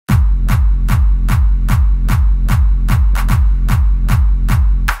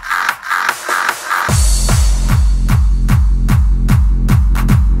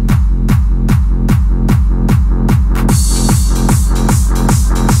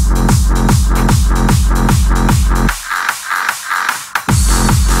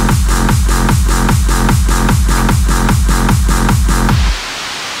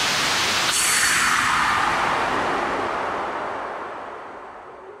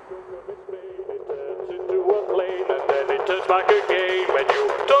Back again when you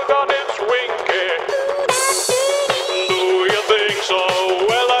tug on its winky. Do you think so?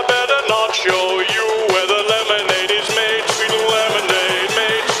 Well, I better not show you where the lemonade is made. Sweet lemonade,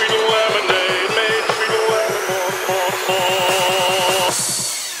 made sweet lemonade, made sweet lemonade.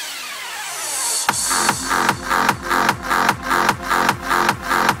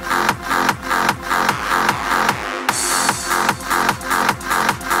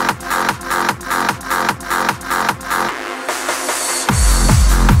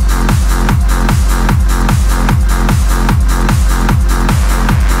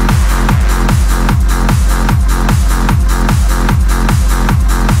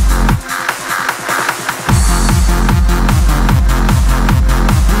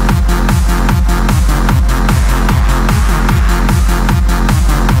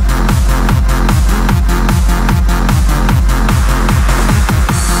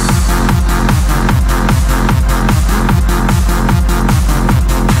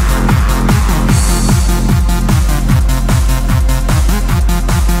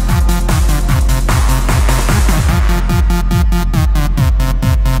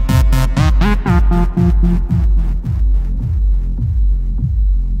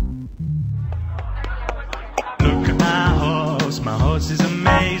 My horse is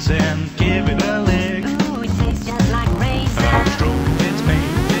amazing, give it a lick. Ooh, it tastes just like raisin. Stroke its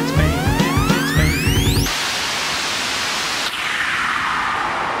mane, its mane, its mane.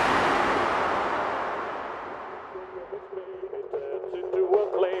 Into a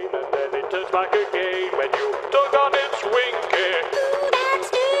plane and then it turns back again when you tug on its winky.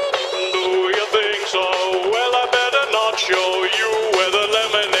 Do you think so? Well, I better not show you where the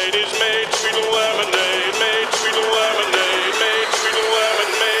lemonade is made. Sweet lemonade, made sweet lemonade, made sweet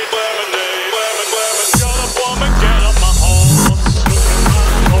lemonade, lemonade, lemon, lemon. Shut up, woman, get on my horse.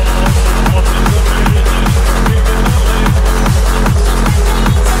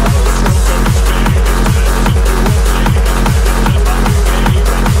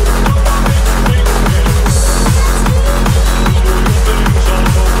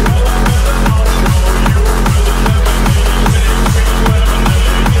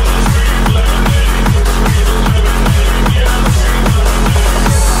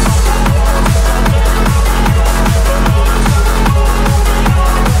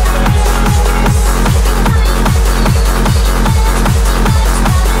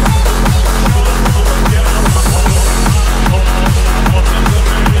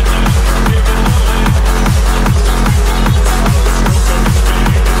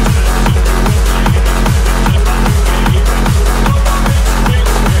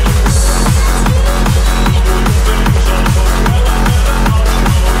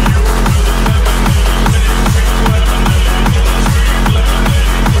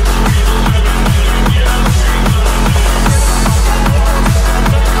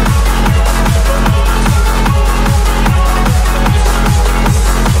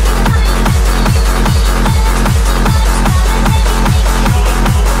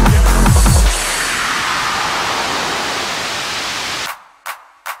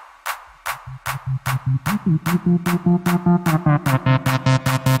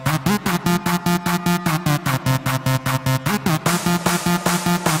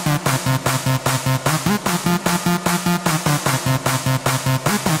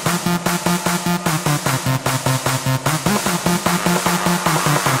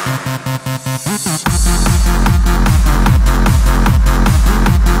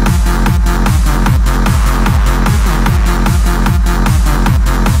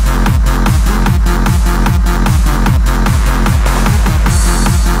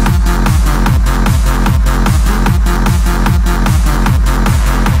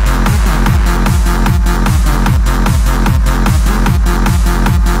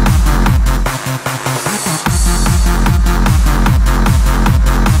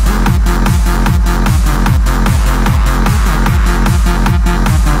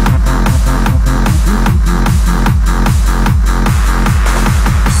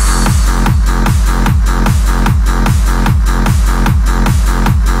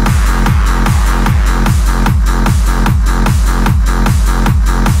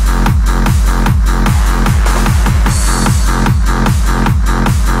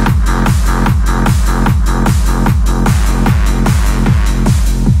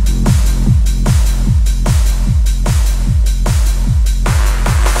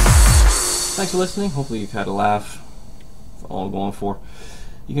 Thanks for listening. Hopefully you've had a laugh. That's all I'm going for.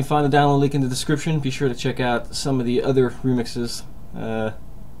 You can find the download link in the description. Be sure to check out some of the other remixes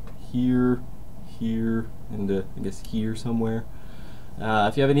here, and I guess here somewhere.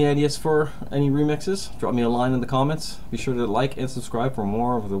 If you have any ideas for any remixes, drop me a line in the comments. Be sure to like and subscribe for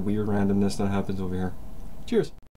more of the weird randomness that happens over here. Cheers.